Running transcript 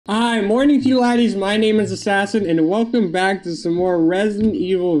Alright, morning to you laddies, my name is Assassin, and welcome back to some more Resident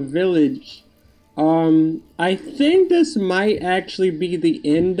Evil Village. I think this might actually be the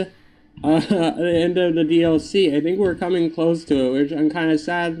end of the DLC. I think we're coming close to it, which I'm kind of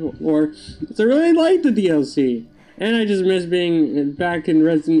sad for, because I really like the DLC. And I just miss being back in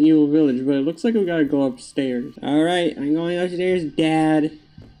Resident Evil Village, but it looks like we gotta go upstairs. Alright, I'm going upstairs, Dad.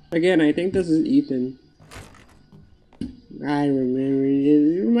 Again, I think this is Ethan. I remember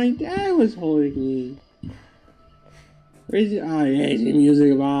this. My dad was holding me. Where's the, oh, there's the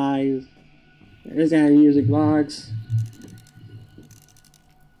music box. There's that music box.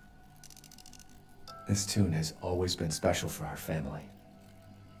 This tune has always been special for our family.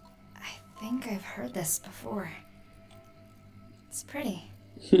 I think I've heard this before. It's pretty.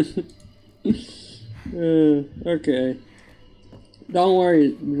 Okay. Don't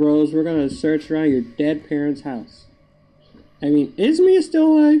worry, Rose. We're gonna search around your dead parents' house. I mean, is Mia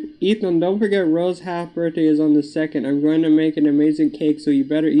still alive? Ethan, don't forget Rose's half birthday is on the 2nd. I'm going to make an amazing cake, so you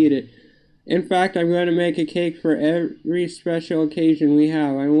better eat it. In fact, I'm going to make a cake for every special occasion we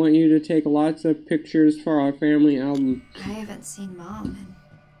have. I want you to take lots of pictures for our family album. I haven't seen Mom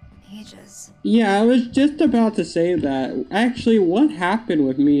in ages. Yeah, I was just about to say that. Actually, what happened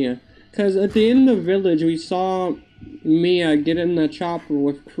with Mia? Because at the end of the village, we saw Mia get in the chopper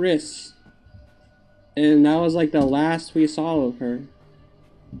with Chris. And that was like the last we saw of her.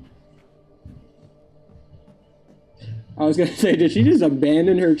 I was gonna say, did she just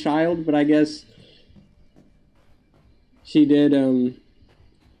abandon her child? But I guess she did,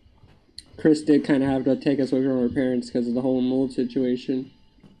 Chris did kind of have to take us away from her parents because of the whole mold situation.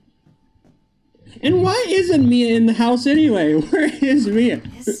 And why isn't Mia in the house anyway? Where is Mia?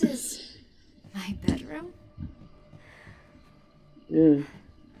 This is my bedroom? Yeah.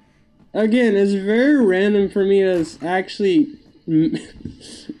 Again, it's very random for me to actually... I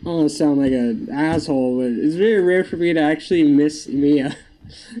don't want to sound like an asshole, but it's very rare for me to actually miss Mia.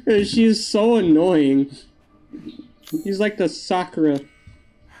 Because she's so annoying. She's like the Sakura.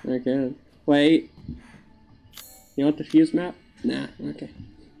 Okay. Wait. You want the fuse map? Nah, okay.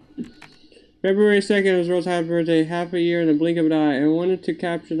 February 2nd was Rose's half birthday, half a year in the blink of an eye. I wanted to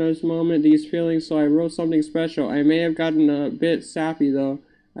capture this moment, these feelings, so I wrote something special. I may have gotten a bit sappy, though.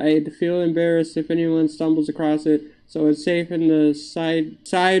 I'd feel embarrassed if anyone stumbles across it, so it's safe in the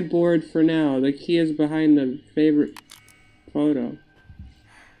sideboard for now. The key is behind the favorite photo.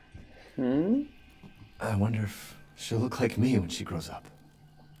 Huh? I wonder if she'll look like me when she grows up.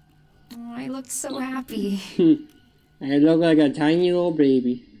 Oh, I looked so happy. I look like a tiny little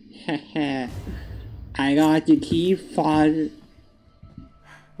baby. Haha. I got the key, father.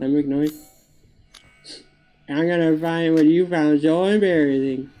 Let me make noise. I'm gonna find what you found so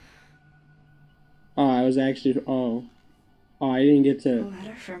embarrassing. Oh, I was actually... Oh, I didn't get A to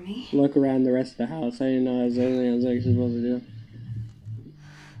letter for me. look around the rest of the house. I didn't know that was anything I was actually supposed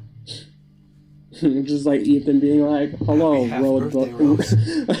to do. Just like Ethan being like, hello, Rose.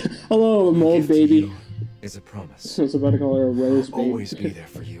 Hello, mold baby. It's a promise. I was about to call her a Rose baby. I'll always be there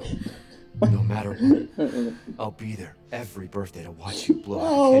for you. No matter what. I'll be there every birthday to watch you blow out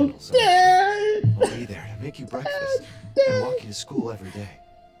the candles. Dad! I'll be there to make you breakfast and walk you to school every day.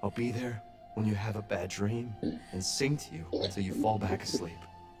 I'll be there when you have a bad dream and sing to you until you fall back asleep.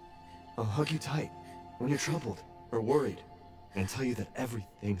 I'll hug you tight when you're troubled or worried and tell you that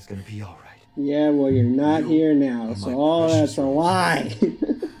everything's gonna be alright. Yeah, well, you're not here now, so all that's a lie.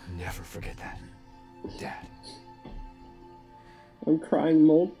 Never forget that, Dad. I'm crying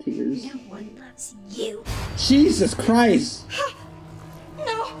mold tears. No one loves you. Jesus Christ!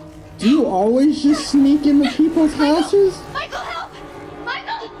 No! Do you always just sneak into people's houses? Michael, help!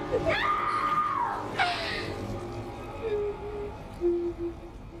 Michael!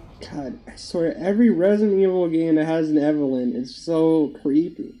 God, I swear, every Resident Evil game that has an Evelyn is so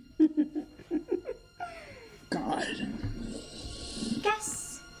creepy. God.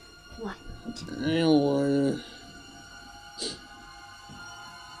 Guess what? I don't wanna...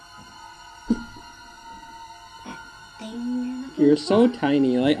 You're so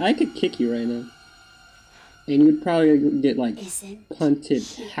tiny, like, I could kick you right now. And you'd probably get, like, punted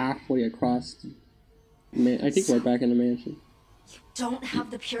halfway across the I think we're back in the mansion. You don't have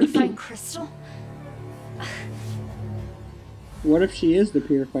the purifying crystal? What if she is the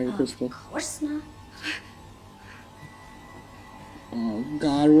purifying crystal? Of course not. Oh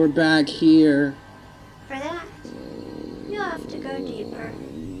god, we're back here. For that, you'll have to go deeper.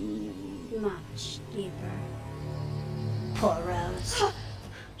 Much deeper. Poor Rose.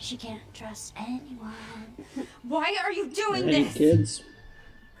 She can't trust anyone. Why are you doing I hate this? kids.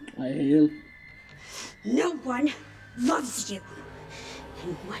 I hate them. No one loves you.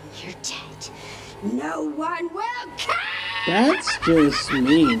 And when you're dead, no one will care! That's just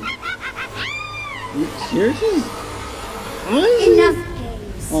mean. You seriously? Enough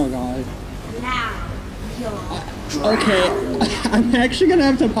games. Oh god. Now you're Okay, I'm actually gonna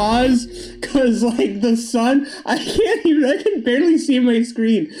have to pause because, like, the sun, I can barely see my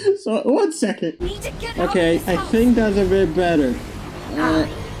screen. So, 1 second. Need to get Okay, out of this I house. think that's a bit better.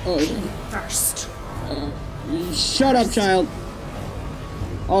 first. Shut up, child.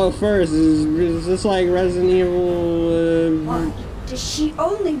 Oh, first, is this like Resident Evil, Why does she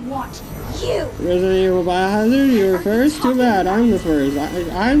only want you? Resident Evil Biohazard? You were first? Too bad, I'm the first.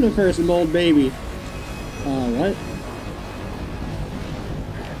 I'm the first mold baby. What?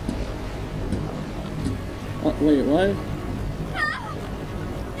 Oh, wait, what?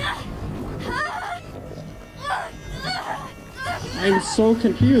 I'm so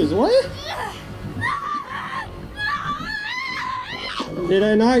confused. What? Did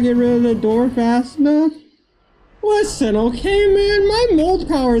I not get rid of the door fast enough? Listen, okay, man, my mold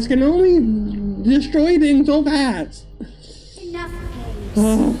powers can only destroy things so fast. Enough games.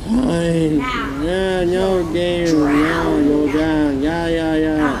 Oh, fine. Yeah, no game. No, you're down.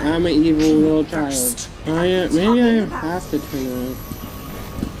 Yeah. I'm an evil little child. Maybe I have to turn it on.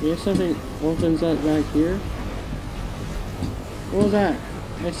 Maybe something opens up back here. What was that?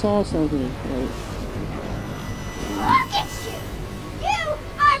 I saw something. Oh. Look at you! You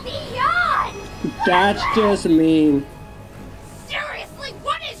are beyond! That's just mean. Seriously,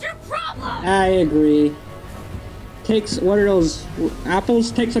 what is your problem? I agree. What are those apples?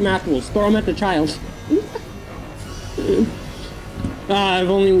 Take some apples. Throw them at the child. If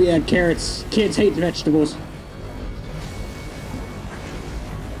only we had carrots. Kids hate vegetables.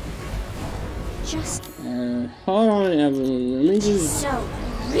 Just Hold on, Evelyn. Let me just. so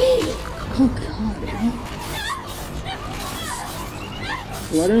greedy. Oh God.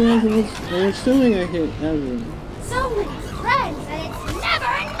 What am I supposed? I'm assuming I hit Evelyn. So many friends, and it's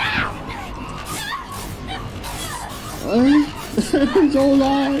never enough! So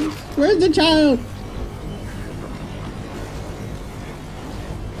long. Where's the child?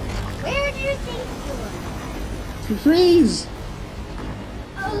 Where do you think you are? Freeze!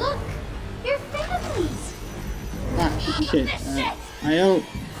 Oh, look! Your families! Ah, shit.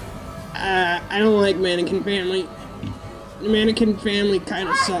 I don't like mannequin family. The mannequin family kind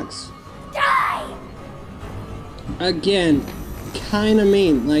of sucks. Die! Again, kind of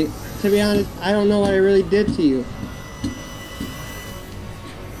mean. Like, to be honest, I don't know what I really did to you.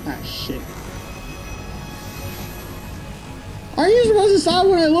 Ah, shit. Are you supposed to stop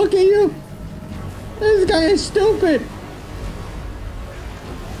when I look at you? This guy is stupid.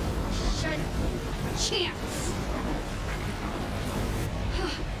 Shut chance.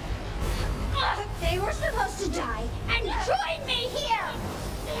 They were supposed to die and join me here!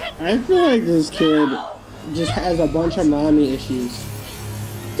 I feel like this kid just has a bunch of mommy issues.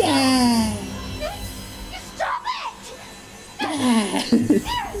 Yeah. Stop it!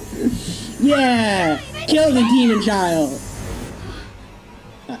 Yeah! Kill the demon child!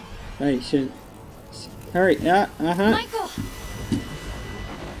 Right, shit. Hurry, yeah, Michael,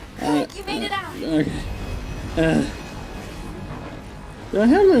 Uh, you made it out. Okay. Do I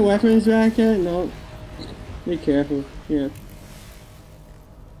have my weapons back yet? No. Be careful. Yeah.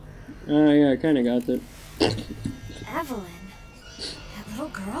 Yeah, I kinda got it. Evelyn, that little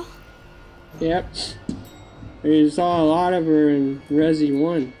girl. Yep. We saw a lot of her in Resi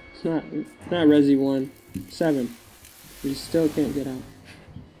 1. It's not Resi 1. 7. We still can't get out.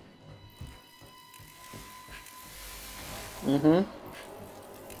 Uh-huh.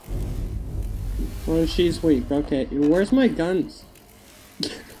 Well, she's weak. Okay, where's my guns?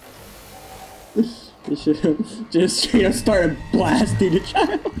 You should have just straight up started blasting the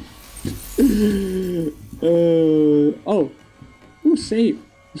child. Oh. Ooh, save.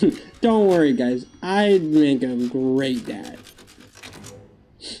 Don't worry, guys. I'd make a great dad.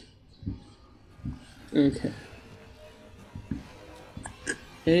 Okay.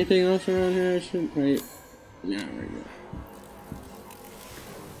 Anything else around here I should... Wait. No, we're good.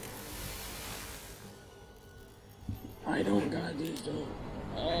 I don't got this, though.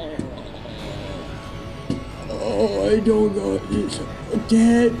 Oh, I don't got this.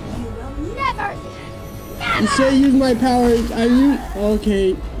 Dad! You will never, You say use my powers. I use...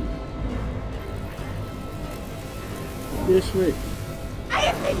 Okay. This way. I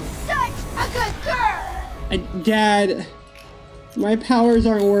have been such a good girl! Dad, my powers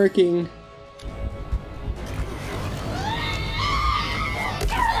aren't working.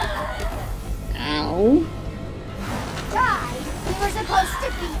 Ow. Die! We were supposed to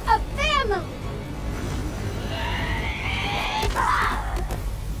be a family!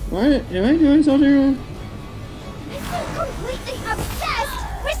 What? Am I doing something wrong? I'm completely obsessed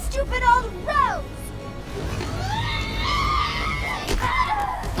with stupid old Rose!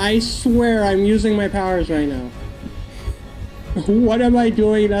 I swear I'm using my powers right now. What am I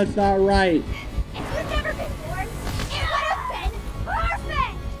doing that's not right? If you'd never been born, it would have been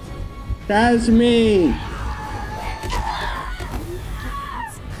perfect! That's me!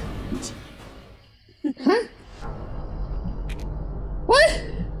 Huh? What?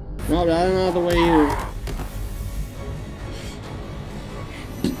 No, that's not the way either.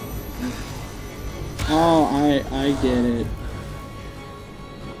 Oh, I get it.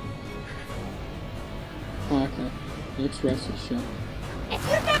 Okay, let's rest the ship. If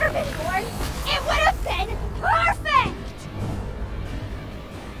you'd never been born, it would have been perfect!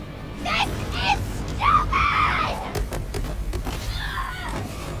 This is stupid!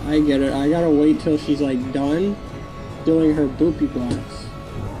 I get it. I gotta wait till she's like done doing her boopy blast.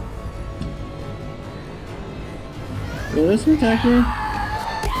 Will this protect me?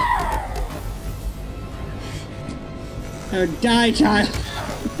 Oh, die, child!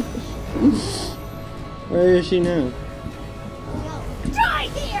 Where is she now? Die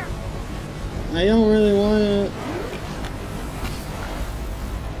here! I don't really wanna...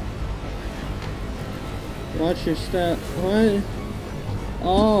 Watch your step. What?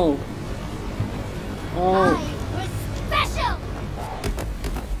 Oh. Oh. I was special!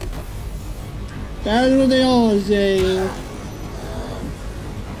 That's what they all say.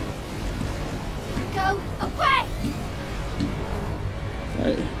 Go away!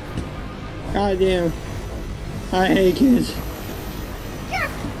 God damn. I hate kids. You're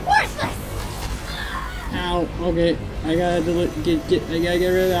worthless! Ow. Okay. I gotta I gotta get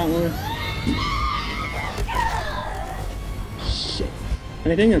rid of that one. Shit.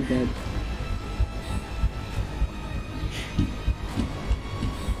 I think I'm dead.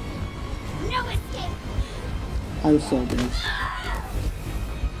 No escape! I'm so dead.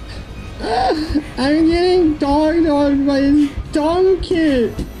 I'm getting dogged on by this dumb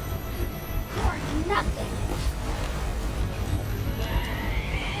kid. You're nothing!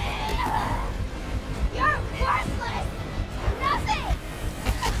 You're worthless! Nothing!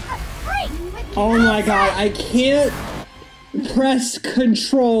 A freak with Oh no my god, I can't press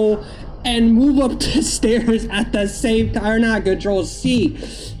control and move up the stairs at the same time. Or not control C.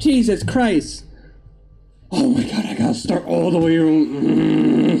 Jesus Christ. Oh my god, I gotta start all the way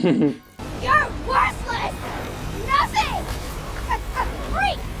around. You're worthless! Nothing! A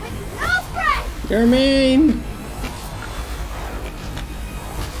freak with no friends! You're mean.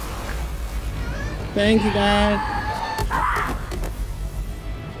 Thanks, Dad.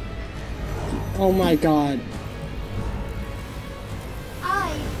 Oh my god.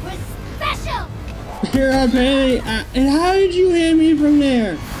 I was special! You're a baby. And how did you hit me from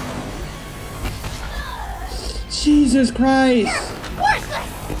there? Jesus Christ. Worthless!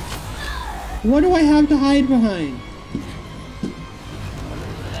 What do I have to hide behind?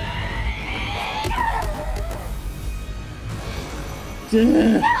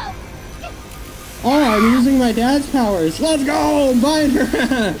 Ugh. Oh, I'm using my dad's powers. Let's go! Bind her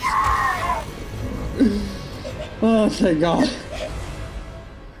ass! Oh, thank God.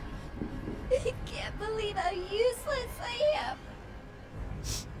 I can't believe how useless I am.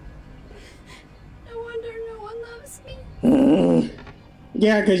 No wonder no one loves me.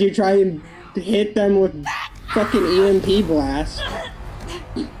 Yeah, because you try and hit them with fucking EMP blast.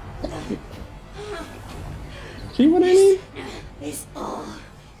 See what I mean? It's all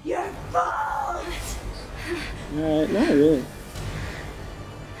your fault! Not really.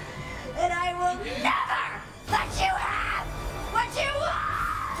 And I will never let you have what you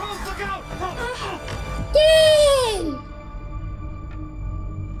want! Look out! Dad!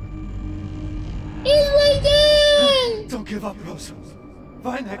 It's my dad! Don't give up, Rose.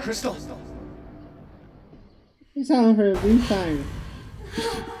 Find that crystal. It's on for every time.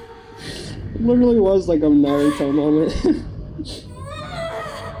 Literally was like a Naruto moment.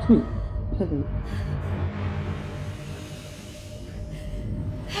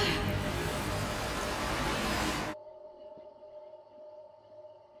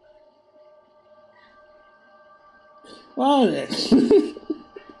 Well then.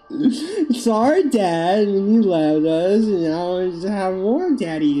 It's our dad and he left us and now we just have more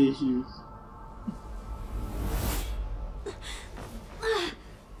daddy issues.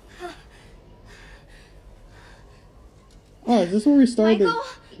 Oh, is this where we started? Michael?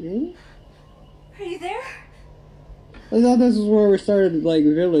 Okay. Are you there? I thought this was where we started, like,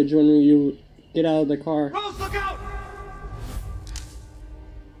 village when you get out of the car. Rose, look out!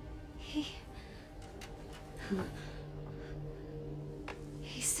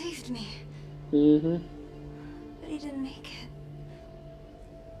 He saved Mm-hmm. But he didn't make it.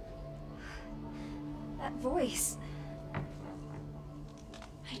 That voice.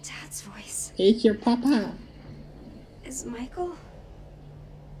 My dad's voice. It's your papa. Is Michael?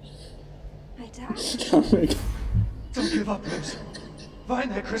 My dad? Oh my God. Don't give up, Rose. Find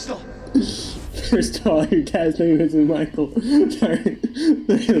that crystal. First of all, your dad's name isn't Michael. Sorry.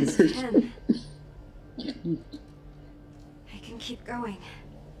 It's Ken. I can keep going.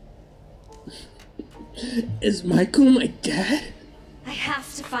 Is Michael my dad? I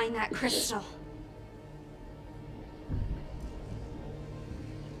have to find that crystal.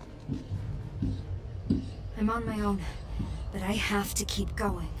 I'm on my own, but I have to keep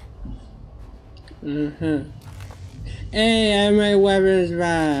going. Uh-huh. Hey, I have my weapons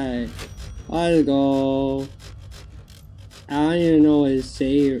back. Let's go. I don't even know what his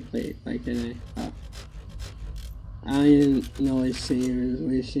save. Wait, why can I? Oh. I don't even know what his save is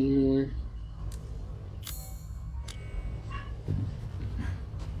wish anymore.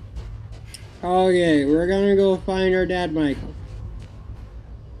 Okay, we're gonna go find our dad, Michael.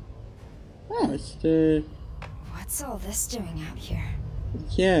 Oh, it's the... What's all this doing out here?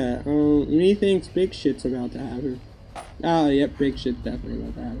 Yeah, me thinks big shit's about to happen. Oh, yep, big shit's definitely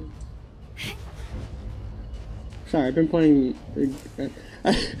about to happen. Sorry, I've been playing...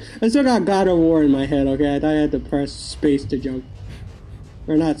 I still got God of War in my head, okay? I thought I had to press space to jump.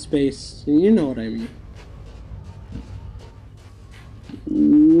 Or not space, you know what I mean.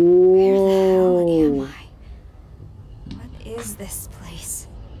 Whoa. Where the hell am I? What is this place?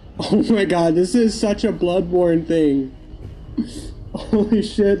 Oh my god, this is such a Bloodborne thing. Holy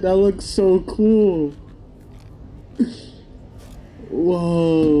shit, that looks so cool.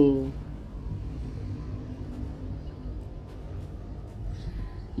 Whoa.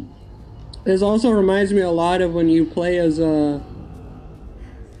 This also reminds me a lot of when you play as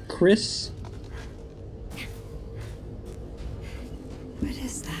Chris. What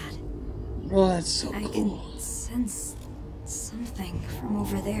is that? Oh, that's so I cool. can sense something from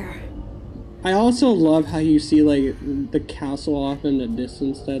over there. I also love how you see like the castle off in the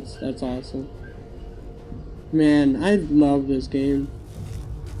distance. That's awesome. Man, I love this game.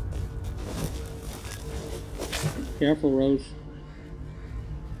 Careful, Rose.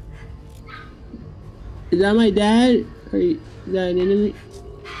 Is that my dad? Is that an enemy?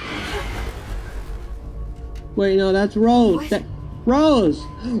 Wait, no, that's Rose. That Rose!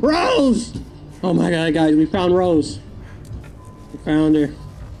 Rose! Oh my god, guys, we found Rose. We found her.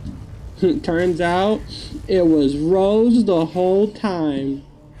 Turns out it was Rose the whole time.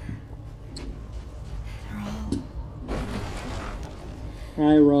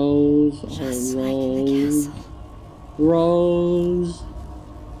 Hi, Rose. Just Oh, like the Rose. castle. Rose.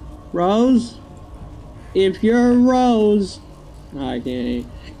 Rose? If you're Rose. Oh, I can't.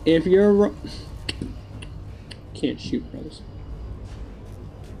 If you're can't shoot Rose.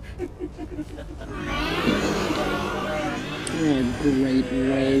 Oh, great,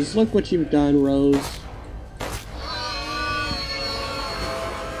 Rose. Look what you've done, Rose.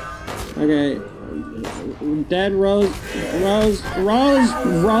 Okay. Dead Rose. Rose. Rose.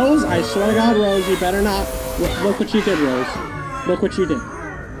 Rose. I swear to God, Rose, you better not. Look what you did, Rose. Look what you did.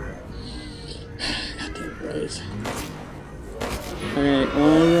 Goddamn Rose. Okay,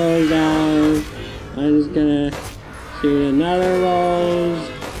 one Rose down. I'm just gonna shoot another Rose.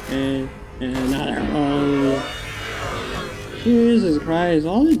 And another Rose. Jesus Christ,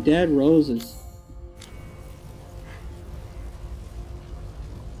 all the dead roses.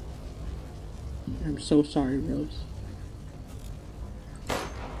 I'm so sorry, Rose.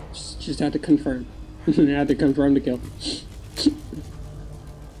 Just had to confirm. I had to confirm the kill.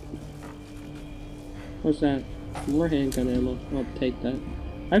 What's that? More handgun ammo. I'll take that.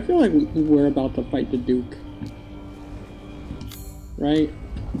 I feel like we're about to fight the Duke. Right?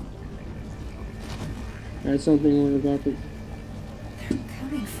 That's something we're about to... They're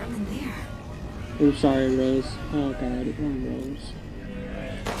coming from in there. I'm sorry, Rose. Oh god, Rose.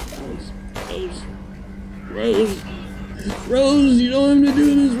 Rose. Rose. Rose. Rose, you don't have to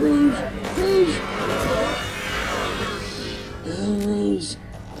do this, Rose. Rose. Oh, Rose.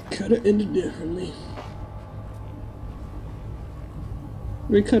 Could have ended differently.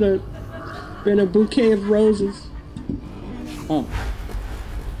 We could have been a bouquet of roses. Oh.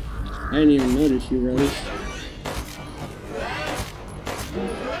 I didn't even notice you, Rose.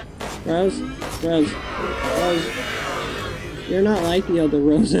 Rose? Rose. Rose. You're not like the other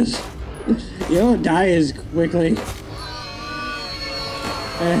roses. You don't die as quickly.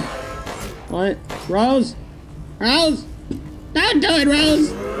 What? Rose? Rose? Don't do it,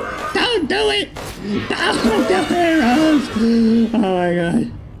 Rose! Don't do it! Don't do it, Rose! Oh my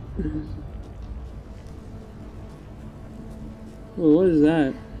god. Oh, what is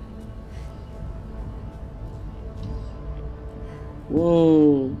that?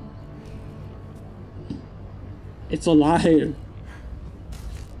 Whoa. It's alive.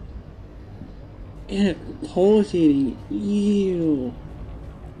 And it pulsating. Ew.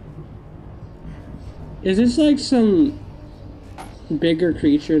 Is this like some bigger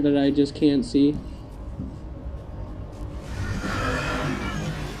creature that I just can't see?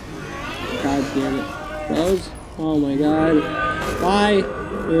 God damn it. Rose? Oh my god. Why?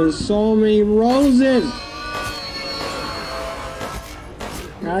 There's so many roses!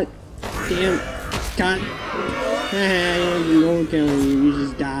 God damn. God. No killing you. You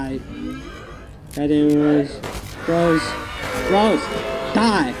just died. God damn it, Rose. Rose. Rose!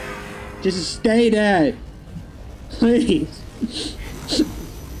 Die! Just stay dead! Please!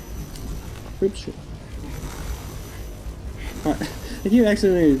 Oops. I keep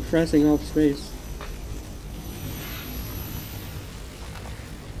accidentally pressing off space.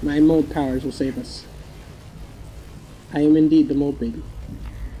 My mold powers will save us. I am indeed the mold baby.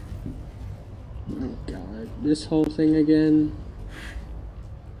 Oh god, this whole thing again.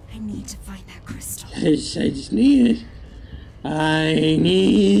 I need to find that crystal. I just need it. I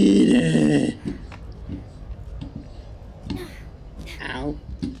need it. Ow.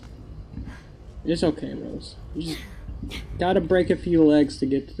 It's okay, Rose. You just gotta break a few legs to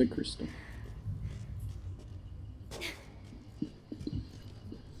get to the crystal.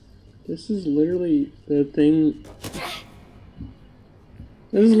 This is literally the thing.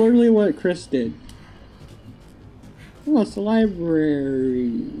 This is literally what Chris did. Oh, it's the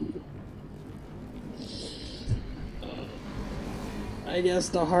library. I guess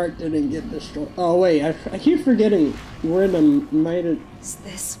the heart didn't get destroyed. Oh wait, I keep forgetting where the might have. Is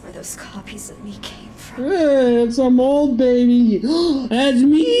this where those copies of me came from? Hey, it's a mold baby. That's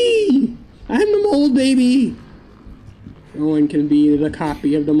me. I'm the mold baby. No one can be the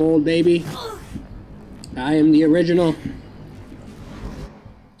copy of the mold baby. I am the original.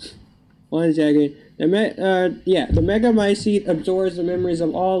 1 second. The Megamycete absorbs the memories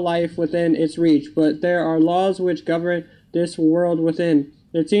of all life within its reach, but there are laws which govern this world within.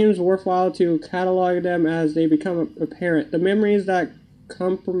 It seems worthwhile to catalog them as they become apparent. The memories that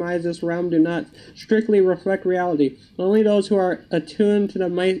comprise this realm do not strictly reflect reality. Only those who are attuned to the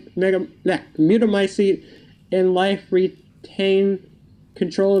Megamycete in life retain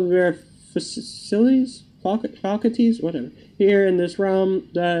control of their faculties, whatever. Here in this realm,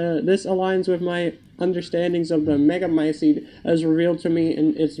 this aligns with my understandings of the Megamycete as revealed to me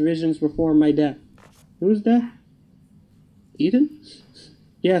in its visions before my death. Who's death? Eden?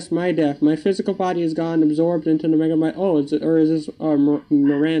 Yes, my death. My physical body is gone, absorbed into the Megamycete. Oh, is this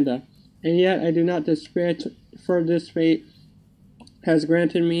Miranda? And yet I do not despair for this fate has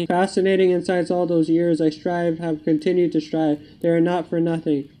granted me. Fascinating insights all those years I have continued to strive. They are not for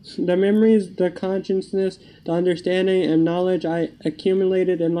nothing. The memories, the consciousness, the understanding, and knowledge I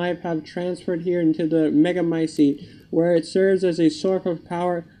accumulated in life have transferred here into the Megamycete, where it serves as a source of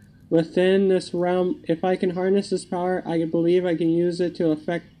power within this realm. If I can harness this power, I believe I can use it to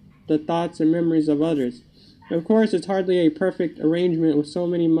affect the thoughts and memories of others. Of course, it's hardly a perfect arrangement with so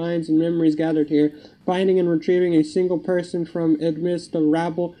many minds and memories gathered here. Finding and retrieving a single person from amidst the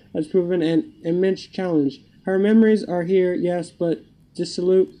rabble has proven an immense challenge. Her memories are here, yes, but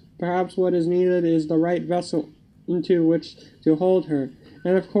dissolute. Perhaps what is needed is the right vessel into which to hold her.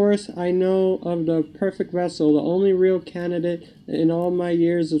 And of course, I know of the perfect vessel, the only real candidate in all my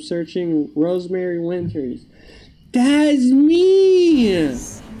years of searching, Rosemary Winters. That's me!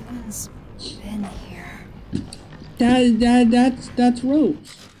 Someone's been here. That's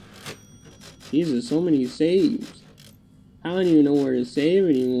Rose. Jesus, so many saves. I don't even know where to save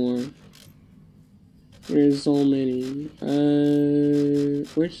anymore. There's so many.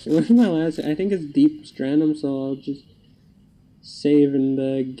 Where's my last? I think it's Deep Strandum, so I'll just save in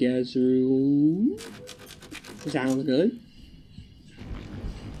the guest room. Sounds good.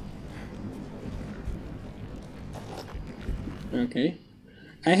 Okay.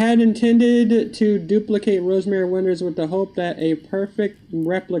 I had intended to duplicate Rosemary Winters with the hope that a perfect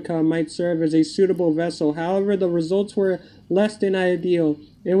replica might serve as a suitable vessel. However, the results were less than ideal.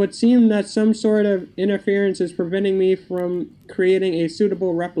 It would seem that some sort of interference is preventing me from creating a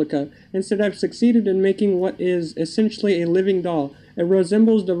suitable replica. Instead, I've succeeded in making what is essentially a living doll. It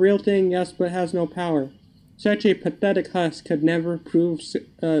resembles the real thing, yes, but has no power. Such a pathetic husk could never prove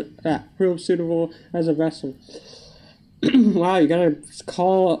suitable as a vessel. Wow, you gotta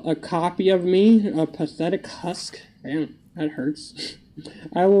call a copy of me a pathetic husk? Damn, that hurts.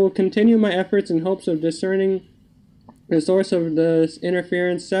 I will continue my efforts in hopes of discerning the source of this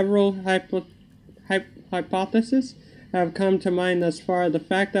interference. Several hypotheses have come to mind thus far. The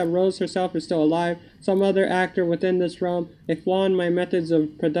fact that Rose herself is still alive, some other actor within this realm, a flaw in my methods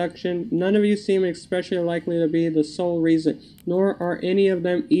of production. None of you seem especially likely to be the sole reason, nor are any of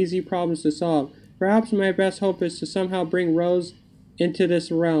them easy problems to solve. Perhaps my best hope is to somehow bring Rose into this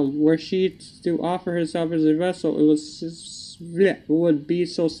realm, where she's to offer herself as a vessel. It would be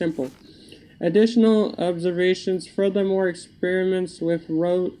so simple. Additional observations, furthermore experiments with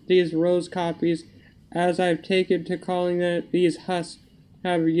these Rose copies, as I've taken to calling it these husks,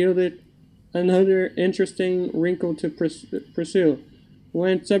 have yielded another interesting wrinkle to pursue.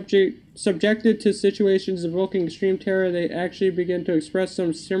 When subjected to situations evoking extreme terror, they actually begin to express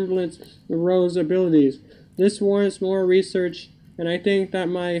some semblance of Rose abilities. This warrants more research, and I think that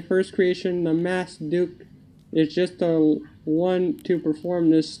my first creation, the Masked Duke, is just the one to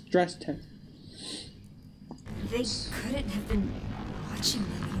perform this stress test. They couldn't have been watching me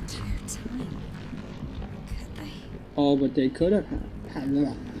the entire time, could they? Oh, but they could have had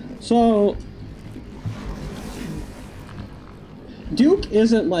that. So, Duke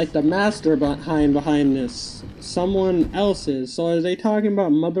isn't like the master behind this. Someone else is. So are they talking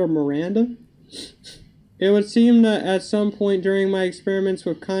about Mother Miranda? It would seem that at some point during my experiments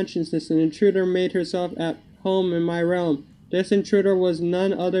with consciousness, an intruder made herself at home in my realm. This intruder was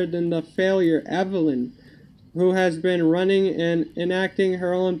none other than the failure, Evelyn, who has been running and enacting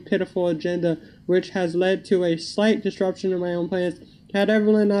her own pitiful agenda, which has led to a slight disruption of my own plans. Had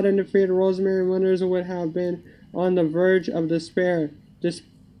Evelyn not interfered, Rosemary Winters would have been on the verge of despair,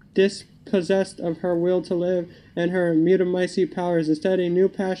 dispossessed of her will to live and her mutamicy powers. Instead, a new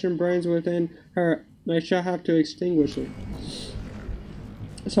passion burns within her. I shall have to extinguish it.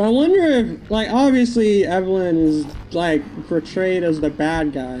 So I wonder if, like, obviously Evelyn is, like, portrayed as the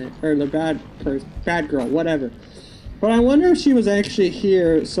bad guy, or the bad girl, whatever. But I wonder if she was actually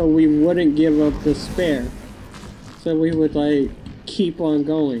here so we wouldn't give up despair. So we would, like, keep on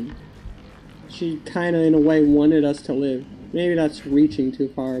going. She kind of, in a way, wanted us to live. Maybe that's reaching too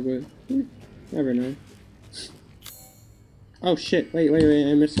far, but never know. Oh shit, wait,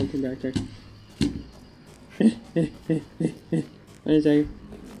 I missed something back there. Wait a second.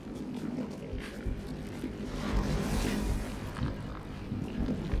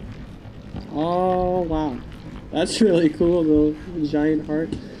 Oh wow, that's really cool though. Giant heart.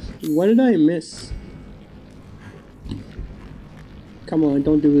 What did I miss? Come on,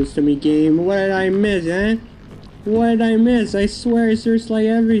 don't do this to me, game. What did I miss, eh? What did I miss? I swear I searched like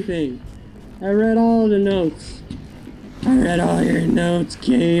everything. I read all the notes. I read all your notes,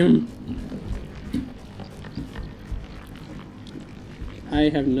 game. I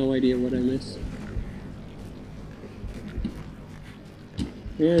have no idea what I missed.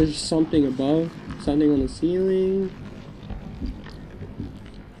 There's something above. Something on the ceiling.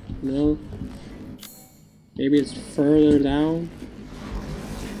 No. Maybe it's further down.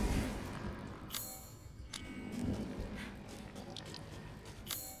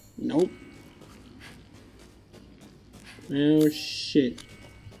 Nope. Oh shit.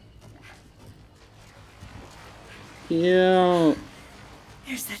 Yeah.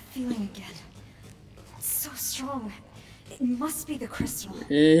 There's that feeling again. It's so strong. It must be the crystal.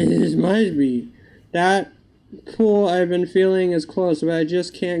 It must be. That pull I've been feeling is close, but I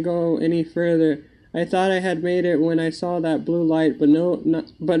just can't go any further. I thought I had made it when I saw that blue light, but no,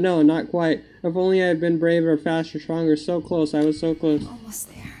 not quite. If only I had been braver, faster, stronger. So close, I was so close. Almost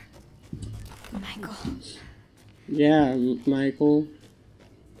there. Michael. Yeah, Michael.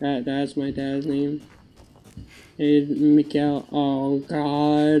 That's my dad's name. Hey, Mikael. Oh,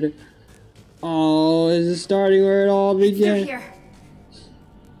 God. Oh, is it starting where it all began? Here.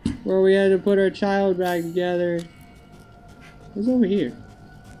 Where we had to put our child back together. What's over here?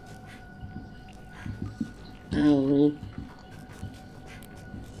 I don't know.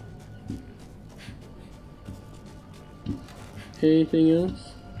 Anything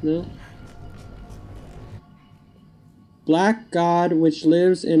else? No? Black God, which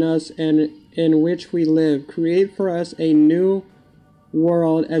lives in us and in which we live, create for us a new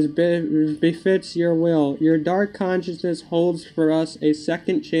world as befits your will. Your dark consciousness holds for us a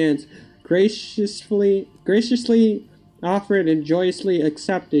second chance, graciously offered and joyously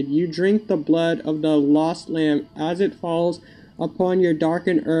accepted. You drink the blood of the lost lamb as it falls upon your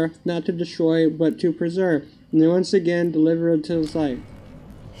darkened earth, not to destroy but to preserve, and once again deliver it to life.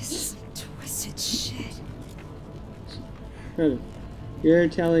 This is twisted shit. You're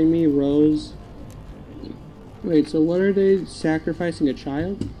telling me, Rose? Wait, so what are they sacrificing, a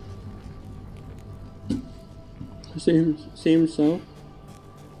child? Seems so.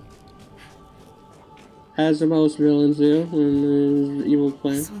 As most villains do when there's evil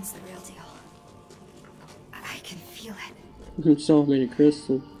plan. This one's the real deal. I can feel feel it. So many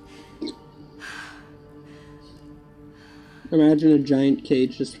crystals. Imagine a giant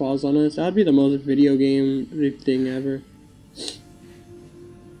cage just falls on us. That'd be the most video game thing ever.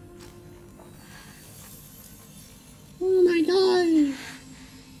 Oh my god!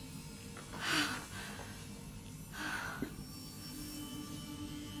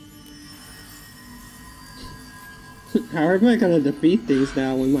 How am I gonna defeat these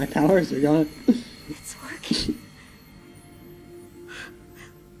now when my powers are gone? It's working.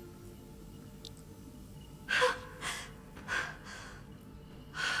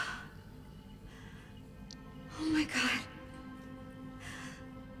 Oh my god.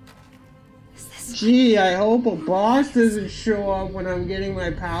 Is this... Gee, I hope a boss doesn't show up when I'm getting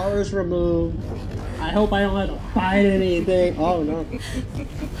my powers removed. I hope I don't have to fight anything. Oh no.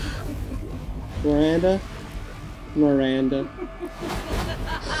 Miranda.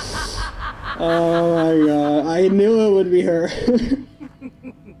 Oh my god, I knew it would be her.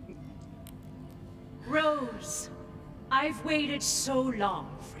 Rose, I've waited so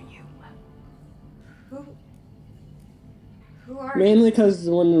long for you. Who are Mainly because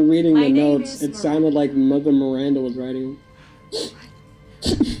when reading My the name notes, is it sounded like Mother Miranda was writing.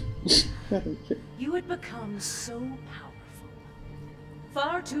 You had become so powerful.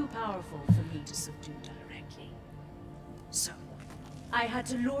 Far too powerful for me to subdue directly. So, I had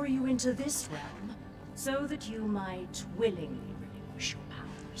to lure you into this realm so that you might willingly relinquish your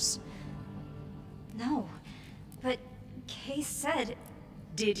powers. No, but Kay said...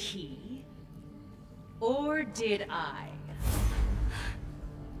 Did he? Or did I?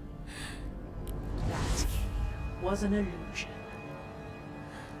 That was an illusion.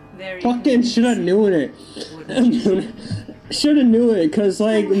 Very Fucking shoulda knew it. Shoulda knew it, cause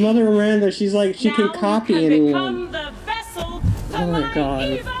like Mother Miranda, she's like she can copy anyone. Become the vessel Oh my god.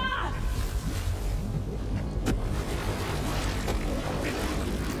 Eva!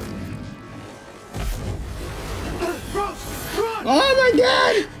 Oh my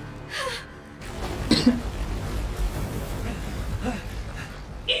god!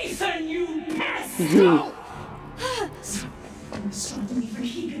 Ethan, you pest! No! Suddenly, even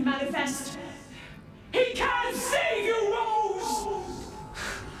he can manifest. He can't save you, Rose!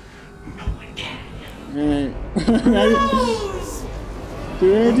 No one can. Rose!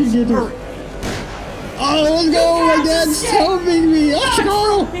 Where did you get to... Oh, let's go! My dad's helping me! Let's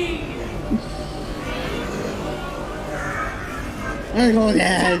go! Let's go,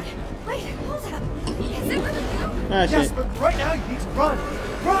 Dad! Wait, hold up. Is it really you? Ah, Yes, shit. but right now you need to run!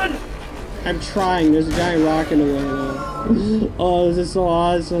 Run! I'm trying. There's a giant rock in the way now. Oh, this is so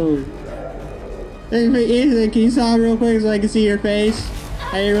awesome. Hey, Ethan, can you stop real quick so I can see your face?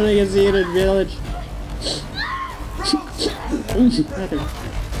 I really can see it in the village. Nothing.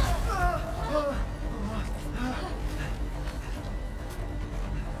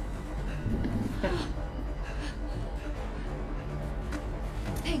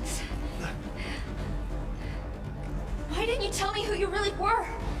 Thanks. Why didn't you tell me who you really were?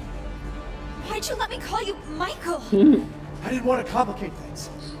 Why'd you let me call you Michael? I didn't want to complicate things.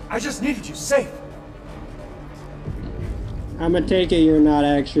 I just needed you safe. I'm gonna take it you're not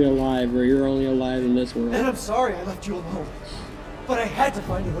actually alive, or you're only alive in this world. And I'm sorry I left you alone. But I had to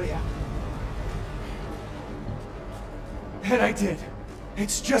find a way out. And I did.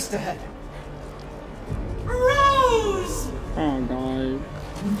 It's just ahead. Rose! Oh god.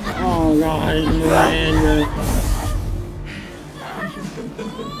 Oh god, Miranda.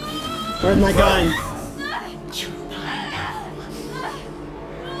 Where's my gun?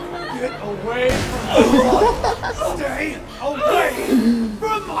 Get away from me! Stay away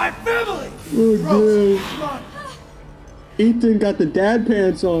from my family! Oh Rose, dude. come on! Ethan got the dad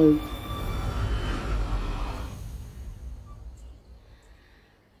pants on.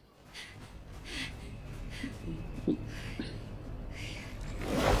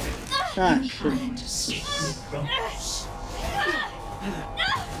 Ah, shit.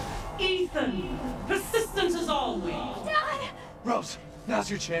 Ethan, persistent as always. Rose, now's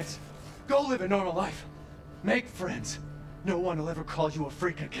your chance. Go live a normal life. Make friends. No one will ever call you a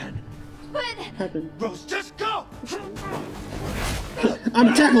freak again. But... Rose, just go!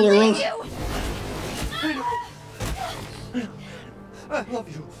 I'm tackling her, Rose. I love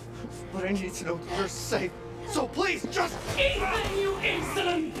you, but I need to know you're safe. So please, just... Ethan, you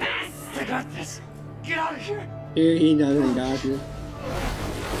insolent pest! I got this. Get out of here. He doesn't got you.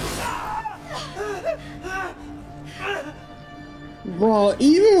 Bro,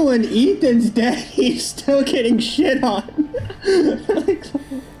 even when Ethan's dead, he's still getting shit on. Like,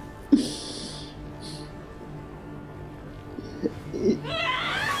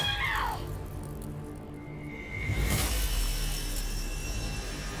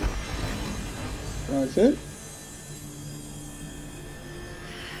 That's it?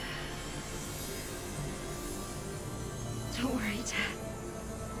 Don't worry, Dad.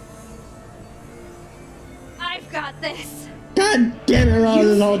 I've got this. God damn it, Rose,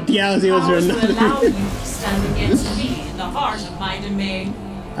 this whole DLC was for Powers would allow nothing. you to stand against me in the heart of my domain.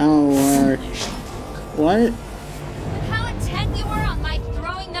 Oh, Lord. What? How intent you were on Mike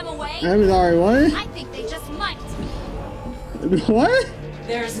throwing them away? I'm sorry, what? I think they just might. What?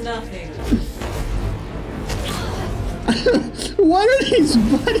 There's nothing. What are these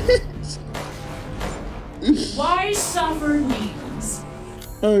buttons? Why suffer needs?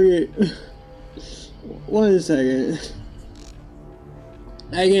 Okay. 1 second.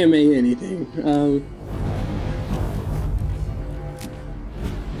 I can't make anything.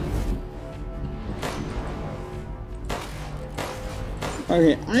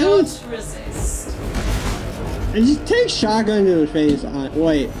 Okay, I don't. Don't resist. I just take shotgun to the face.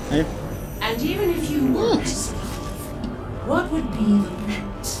 Wait, And even if you were to survive, what would be the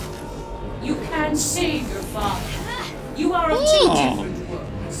point? You can't save your father. You are of two different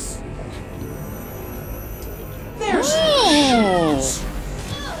worlds. There's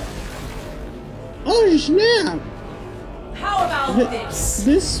Oh snap! How about this?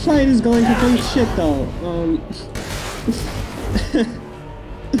 This fight is going to take shit though.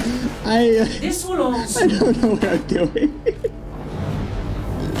 This will also. I don't know what I'm doing.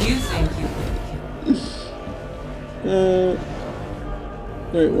 You think you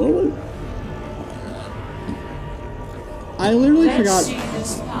Wait, what was? I literally Let's forgot. see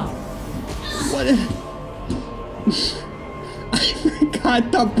this power. What? I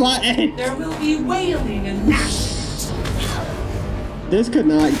forgot the button. There will be wailing and gnashing. This could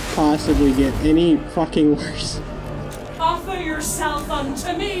not possibly get any fucking worse. Offer yourself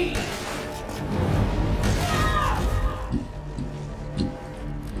unto me.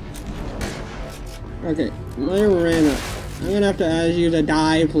 Okay, Miranda, I'm gonna have to ask you to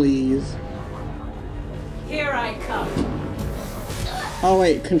die, please. Here I come. Oh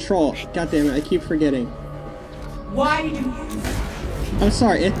wait, control. God damn it, I keep forgetting. Why do you? I'm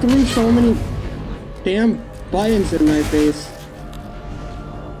sorry, it threw so many damn buttons in my face.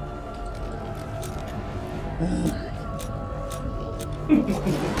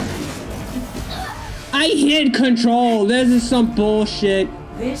 I hit control. This is some bullshit.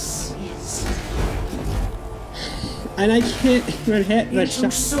 This is. And I can't even hit the It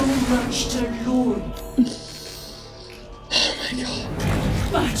took shot. so much to lure you. Oh my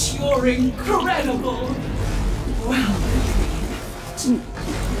god. But you're incredible. Well, You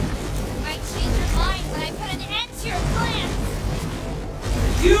might change your mind when I put an end to your plans.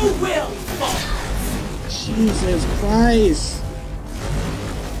 you will fall. Jesus Christ.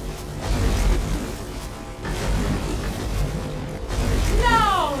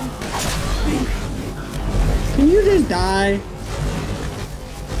 No! Can you just die?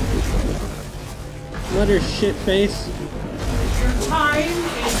 Mother shit face. Your time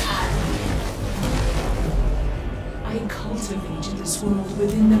is up. I cultivated this world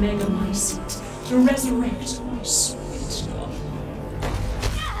within the Megamycete to resurrect my spirit.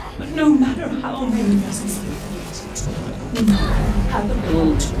 But no matter how many vessels I created, none had the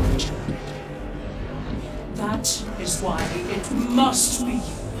power to return. That is why it must be you.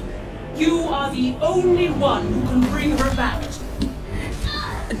 You are the only one who can bring her back.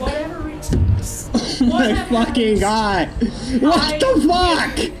 Whatever it takes. Oh my fucking god. What the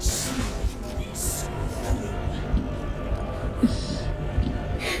fuck?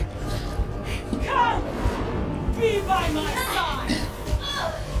 Come! Be by my side!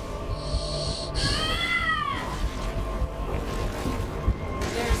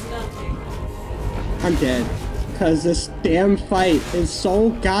 There's nothing. I'm dead. Cause this damn fight is so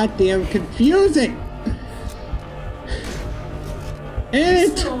goddamn confusing.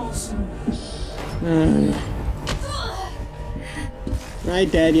 And it. Am I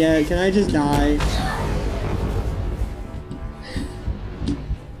dead yet? Can I just die?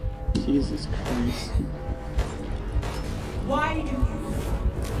 Jesus Christ. Why do you?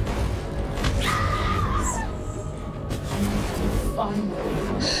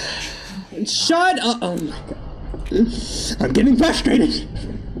 Shut up! Oh my god. I'm getting frustrated.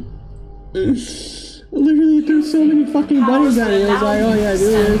 Literally threw so many fucking buttons at me. I was like, oh yeah, do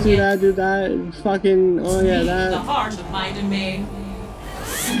this, do that, do that, and fucking, oh yeah, The that. heart of my domain.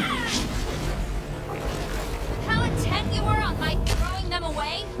 How intent you were on Mike throwing them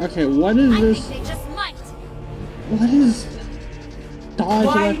away? Okay, what is I this? think they just might. What is dodge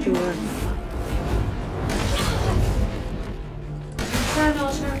Why left do- and right?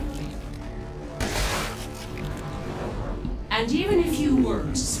 Cannot hurt me. And even if you were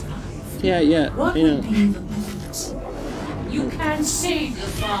to survive, Yeah, What I know. would be the point? You can save your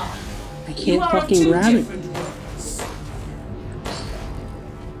father. I You can't are fucking two grab it. different worlds.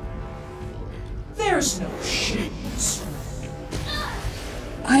 There's no shame.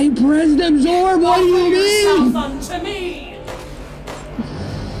 I pressed absorb, what do you Yourself mean? unto me.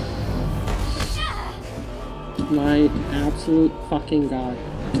 My absolute fucking god.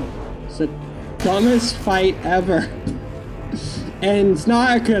 It's the dumbest fight ever. And it's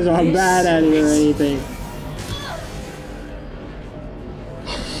not because I'm bad at it or anything.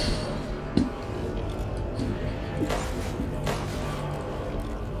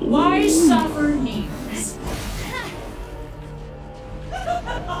 Why suffer needs?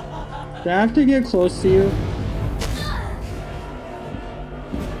 Do I have to get close to you?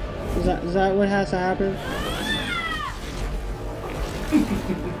 Is that what has to happen?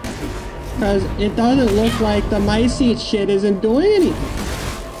 Because it doesn't look like the my seat shit isn't doing anything.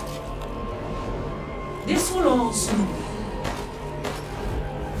 This will all soon be.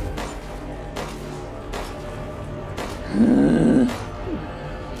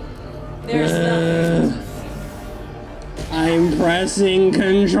 There's nothing. I'm pressing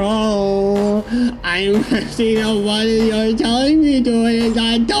control. I'm pressing the button you're telling me to and it's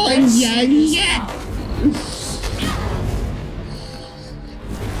not doing jack shit.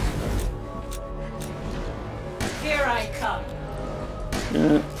 Here I come.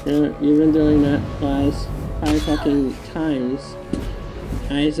 You've been doing that last 5 fucking times.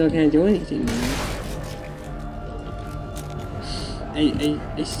 I still can't do anything, man.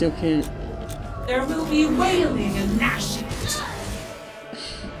 I still can't. There will be wailing and gnashing.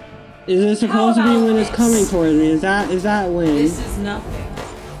 Is it supposed to be when it's coming towards me? Is that when? This is nothing.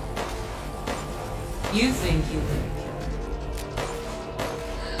 You think you will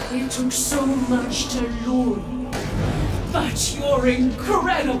kill me. It took so much to lure you, but you're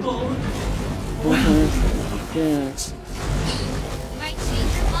incredible. Yeah. Might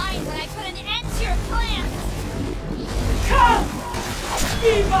change your mind when I put an end to your plan. Come!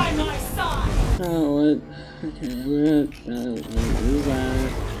 Be by my side! Oh, what? Okay, I'm gonna do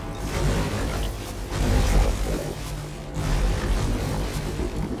that.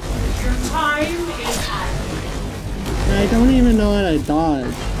 Your time is up. I don't even know how to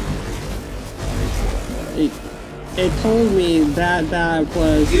dodge. It told me that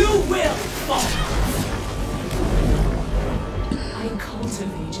was. You will fall! I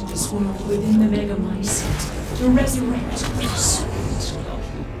cultivated this world within the Megamycete to resurrect your spirit.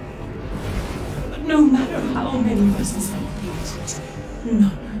 But no matter how many vessels I created,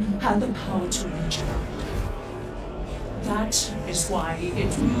 none had the power to reach her. That is why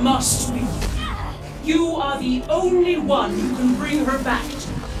it must be you. You are the only one who can bring her back to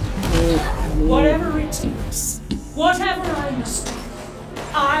me. Whatever it takes, whatever I must do,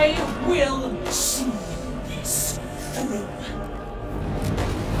 I will see this through.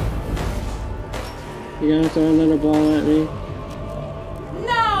 You gonna throw another ball at me?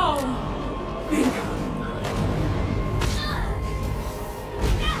 Now, become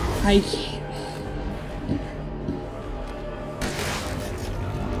I can't.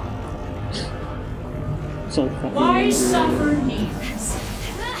 So fucking why angry. suffer needs?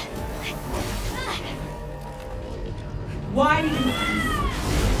 Why do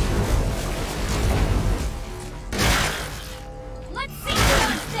Let's see who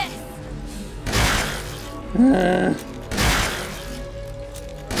does this.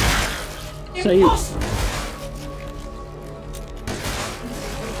 So you. impossible?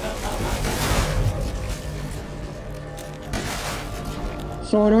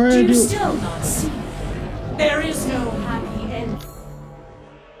 So in order Do to you do. still not see? There is no happy end.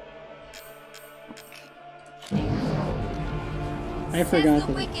 I forgot Says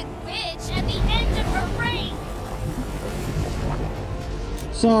the that. wicked witch at the end of her reign.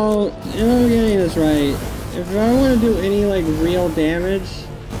 So, if I'm getting this right, if I want to do any like real damage,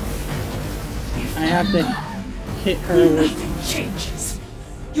 I have to hit her with. Nothing changes.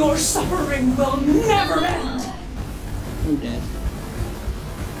 Your suffering will never end. I'm dead.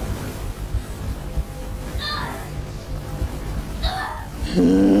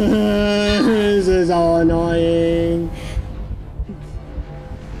 This is all annoying.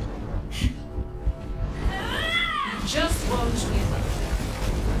 Just won't give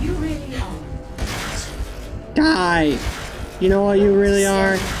up. You really are. Die. You know what you really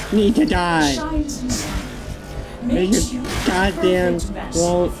are? Need to die. Shines inside. Make Makes your you goddamn perfect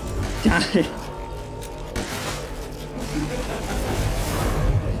vessel. won't die.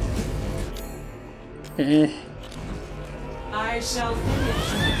 Eh. I shall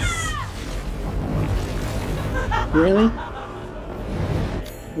finish this. Really?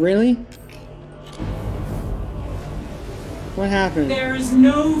 Really? What happened? There is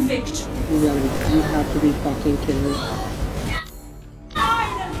no victory. You have to be fucking kidding me.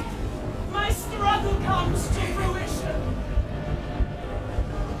 Finally, my struggle comes to fruition.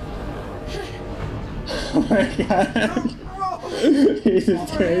 Oh my god.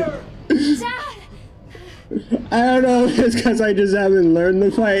 Jesus Christ. Dad! I don't know if it's because I just haven't learned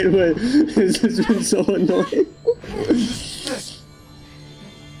the fight, but it's just been so annoying.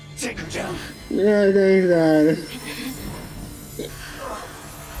 Take her down. Yeah, thanks, Dad.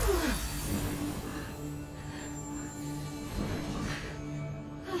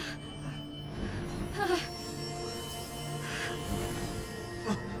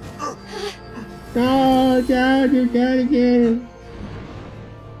 Oh, Dad, you gotta get him.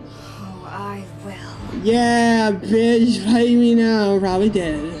 Oh, I will. Yeah, bitch, fight me now. Probably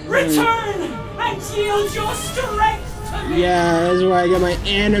dead. Return and yield your strength to me. Yeah, that's where I get my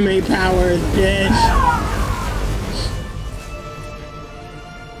anime powers, bitch.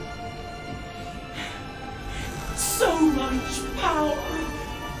 So much power.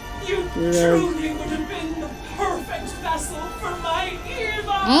 You truly would have been the perfect vessel for my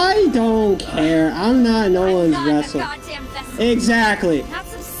evil. I don't care. I'm not no I'm one's not vessel. a goddamn vessel. Exactly. Not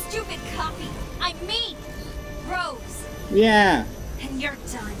some stupid copy. I'm me, Rose, Yeah. and you're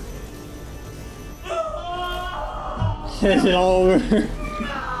done. It's over.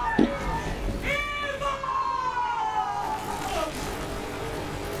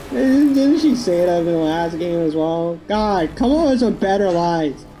 Didn't she say that in the last game as well? God, come on with some better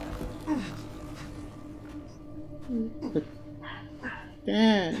lines.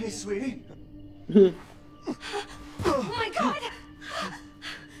 Dad. Hey, sweetie. Oh my god!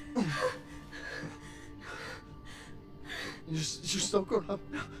 You're so grown up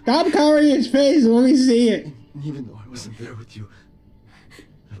now. Stop covering his face and let me see it. Even though I wasn't there with you,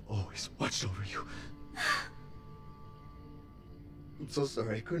 I've always watched over you. I'm so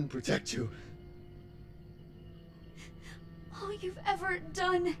sorry I couldn't protect you. All you've ever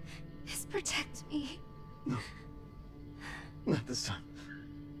done is protect me. No. Not this time.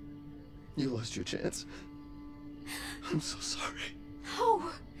 You lost your chance. I'm so sorry. No.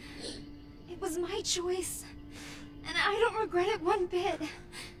 It was my choice. And I don't regret it one bit.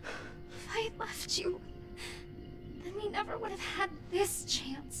 If I had left you, then we never would have had this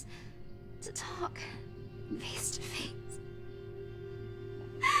chance to talk face to face.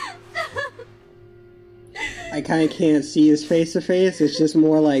 I kind of can't see his face to face. It's just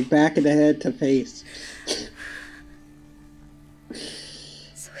more like back of the head to face.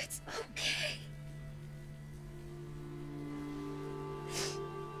 So it's okay.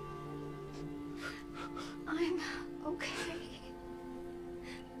 I'm okay.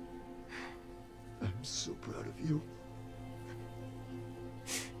 I'm so proud of you.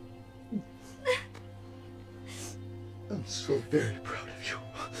 I'm so very proud of you.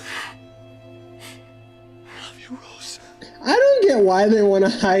 Love you, Rose. I don't get why they want to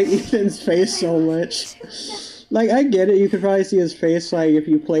hide Ethan's face so much. Like, I get it, you could probably see his face, like, if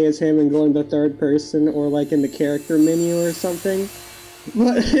you play as him and go into third person, or, like, in the character menu or something.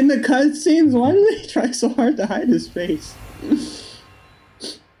 But in the cutscenes, why do they try so hard to hide his face?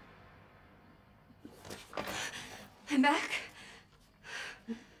 I'm back.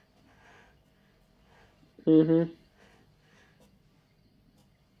 Mm-hmm.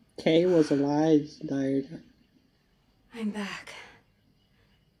 Kay was alive, died. I'm back.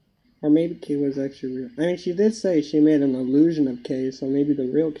 Or maybe Kay was actually real. I mean, she did say she made an illusion of Kay, so maybe the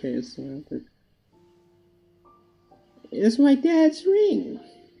real Kay is still out there. It's my dad's ring.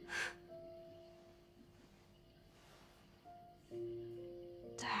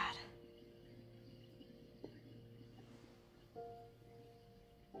 Dad.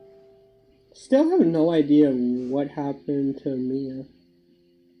 Still have no idea what happened to Mia.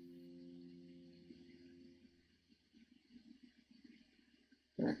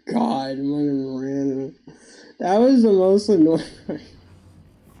 Oh, God, fucking random. That was the most annoying.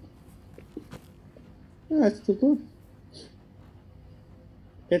 That's the book.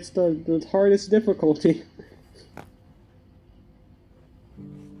 It's the hardest difficulty.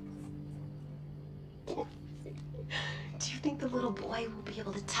 Do you think the little boy will be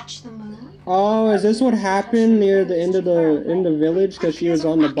able to touch the moon? Oh, is this what happened near the end of the village? Because she was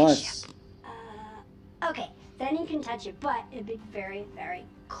on the bus. Okay, then you can touch it, but it'd be very, very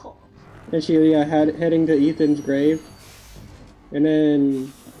cold. And she heading to Ethan's grave. And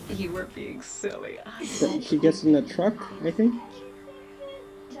then You were being silly. she gets in the truck, I think.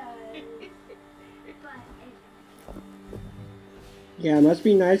 Yeah, it must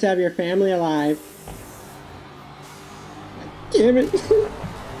be nice to have your family alive. Damn it.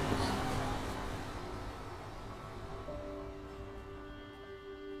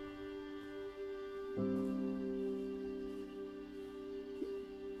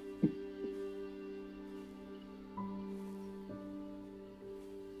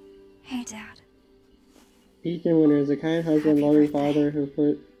 Dad. Ethan Winter is a kind husband, Happy loving birthday. father who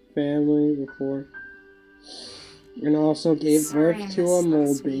put family before, and also gave Sorry I birth to a missed mold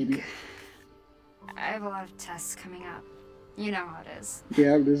last baby. week. I have a lot of tests coming up. You know how it is.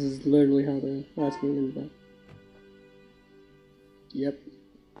 Yeah, this is literally how the last game ended up. Yep.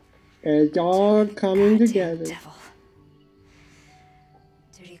 It's all coming Goddamn together. Devil.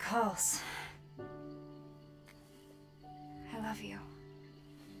 Duty calls. I love you.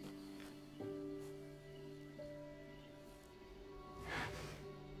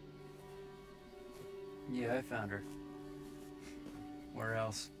 Yeah, I found her. Where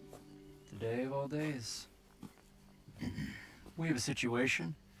else? Today of all days. We have a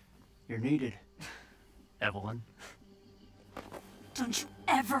situation. You're needed, Evelyn. Don't you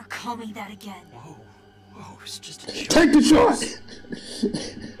ever call me that again. Whoa, it's just a joke. Take the shot!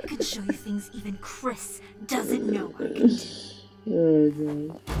 I can show you things even Chris doesn't know I can do. Oh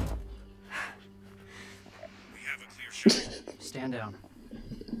god. Stand down.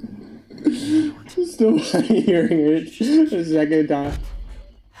 Still hearing it a second time.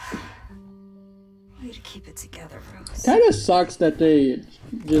 Way to keep it together, Rose. Kinda sucks that they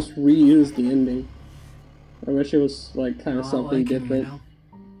just reused the ending. I wish it was like kind of something different.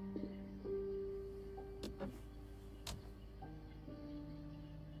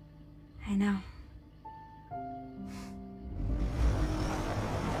 I know.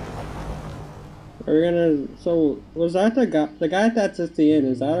 Are we gonna? So was that the guy? The guy that's at the end?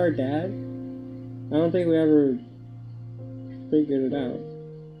 Is that our dad? I don't think we ever figured it out.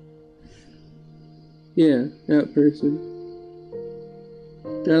 Yeah, that person.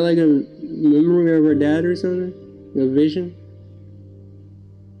 Is that like a memory of our dad or something? A vision?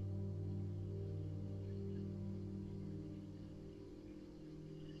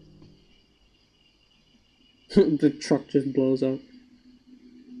 The truck just blows up.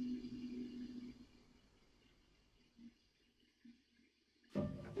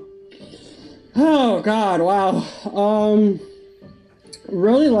 Oh god, wow.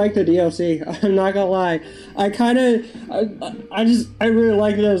 Really like the DLC. I'm not gonna lie. I really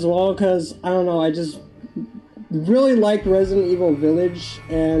liked it as well because I don't know. I just really liked Resident Evil Village,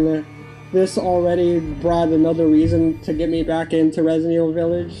 and this already brought another reason to get me back into Resident Evil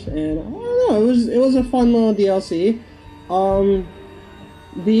Village. And I don't know. It was a fun little DLC.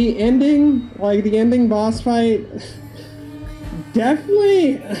 The ending, like the ending boss fight,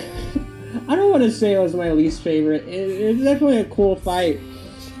 definitely. I don't want to say it was my least favorite. It's definitely a cool fight.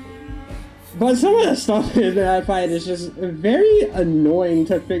 But some of the stuff in that fight is just very annoying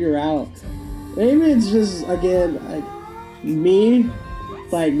to figure out. Maybe it's just, again, like, me,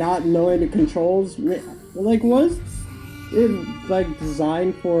 like, not knowing the controls. Like, was it, like,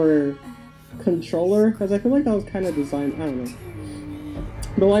 designed for controller? Because I feel like that was kind of designed, I don't know.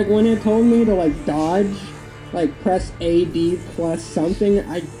 But, like, when it told me to, like, dodge, like, press AD plus something,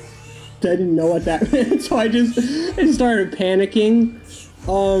 I didn't know what that meant, so I just started panicking.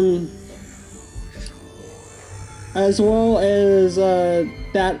 As well as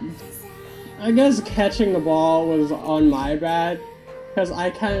that, I guess catching the ball was on my bad, because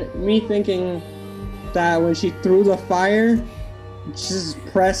me thinking that when she threw the fire, just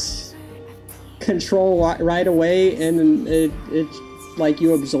press control right away and it's like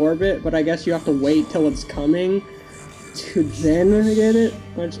you absorb it, but I guess you have to wait till it's coming to then get it,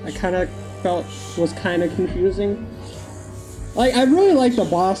 which I kind of felt was kind of confusing. Like, I really liked the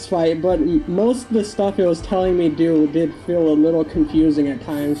boss fight, but most of the stuff it was telling me do did feel a little confusing at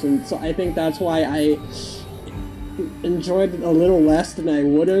times, and so I think that's why I enjoyed it a little less than I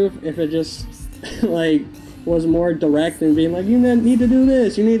would have if it just, like, was more direct and being like, you need to do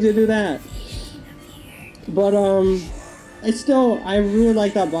this, you need to do that. But, I really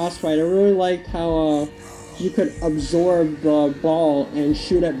liked that boss fight. I really liked how, you could absorb the ball and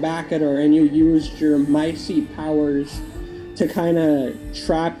shoot it back at her, and you used your Mycete powers to kind of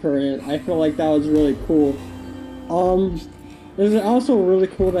trap her, and I feel like that was really cool. It was also really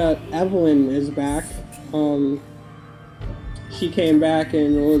cool that Evelyn is back. She came back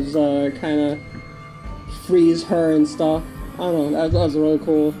and was kind of freeze her and stuff. I don't know, that was really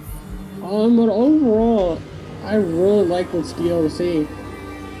cool. But overall, I really like this DLC.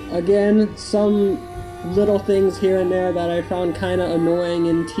 Again, some little things here and there that I found kind of annoying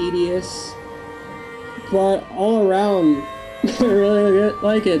and tedious, but all around, I really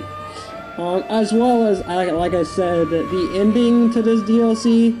like it. As well as, like I said, the ending to this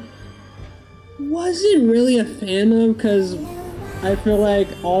DLC wasn't really a fan of, because I feel like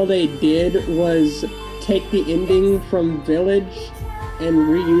all they did was take the ending from Village and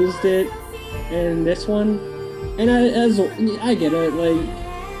reused it in this one. And I get it,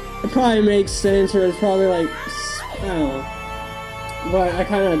 like, it probably makes sense, or it's probably like, I don't know. But I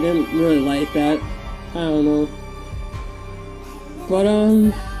kind of didn't really like that. I don't know. But,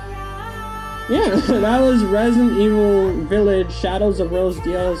 yeah, that was Resident Evil Village Shadows of Rose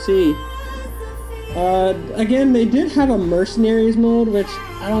DLC. Again, they did have a Mercenaries mode, which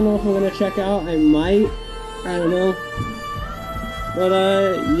I don't know if I'm gonna check out. I might. I don't know. But,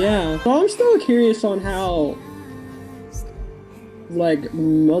 yeah. So I'm still curious on how, like,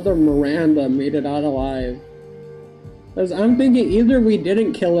 Mother Miranda made it out alive. Because I'm thinking either we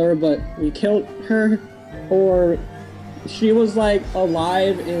didn't kill her, but we killed her, or she was, like,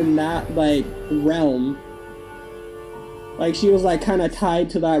 alive in that, like, realm. Like, she was, like, kind of tied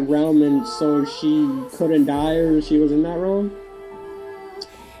to that realm, and so she couldn't die, or she was in that realm.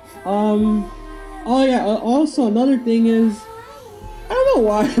 Oh yeah, also another thing is, I don't know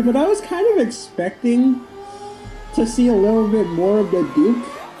why, but I was kind of expecting to see a little bit more of the Duke.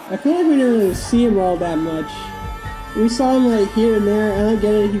 I feel like we didn't really see him all that much. We saw him like here and there, and I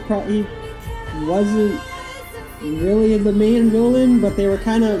get it, he wasn't really the main villain, but they were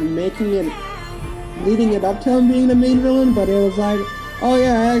kind of making it, leading it up to him being the main villain, but it was like, oh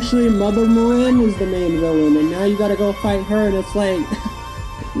yeah, actually Mother Miranda is the main villain, and now you gotta go fight her, and it's like,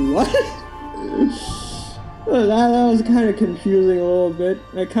 what? That was kind of confusing a little bit.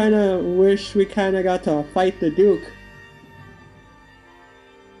 I kind of wish we kind of got to fight the Duke.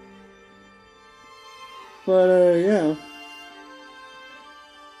 But, yeah.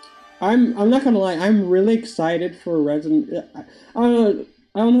 I'm not gonna lie, I'm really excited for Resident... I don't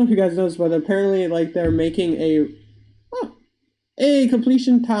know if you guys noticed, but apparently, like, they're making a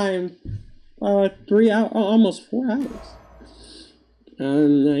completion time, 3 hours, almost 4 hours.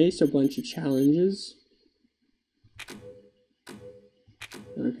 Nice, a bunch of challenges.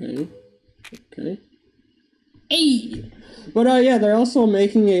 Okay. Hey! But, yeah, they're also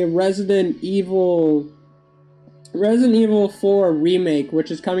making a Resident Evil 4 remake, which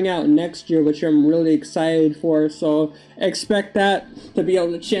is coming out next year, which I'm really excited for, so expect that to be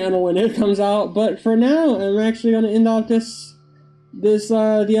on the channel when it comes out. But for now, I'm actually going to end off this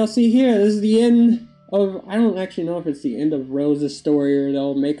DLC here. This is the end of, I don't actually know if it's the end of Rose's story or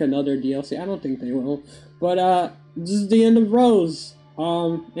they'll make another DLC. I don't think they will. But, this is the end of Rose.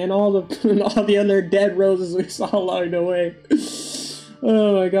 And all the other dead Roses we saw along the way.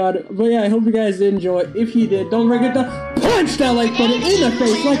 Oh my god. But yeah, I hope you guys did enjoy. If you did, don't forget to punch that like button in the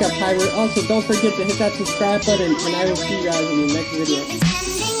face like a pirate. Also, don't forget to hit that subscribe button, and I will see you guys in the next video.